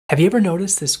Have you ever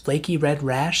noticed this flaky red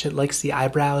rash that likes the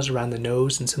eyebrows, around the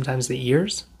nose, and sometimes the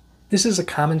ears? This is a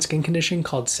common skin condition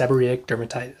called seborrheic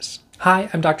dermatitis. Hi,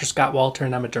 I'm Dr. Scott Walter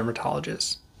and I'm a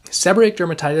dermatologist. Seborrheic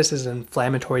dermatitis is an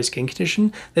inflammatory skin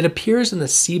condition that appears in the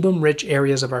sebum-rich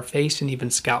areas of our face and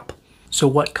even scalp. So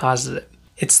what causes it?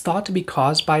 It's thought to be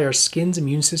caused by our skin's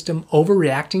immune system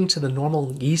overreacting to the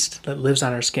normal yeast that lives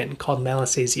on our skin, called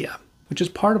Malassezia, which is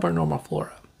part of our normal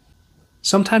flora.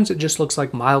 Sometimes it just looks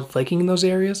like mild flaking in those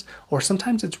areas, or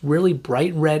sometimes it's really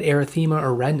bright red erythema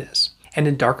or redness, and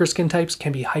in darker skin types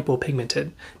can be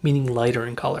hypopigmented, meaning lighter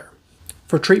in color.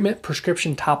 For treatment,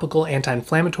 prescription topical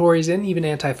anti-inflammatories and even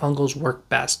antifungals work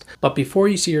best, but before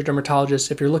you see your dermatologist,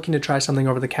 if you're looking to try something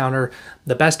over the counter,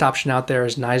 the best option out there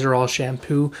is Nizoral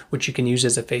shampoo, which you can use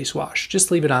as a face wash. Just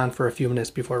leave it on for a few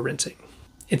minutes before rinsing.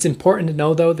 It's important to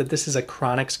know though that this is a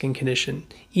chronic skin condition.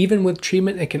 Even with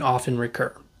treatment, it can often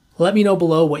recur. Let me know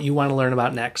below what you want to learn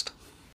about next.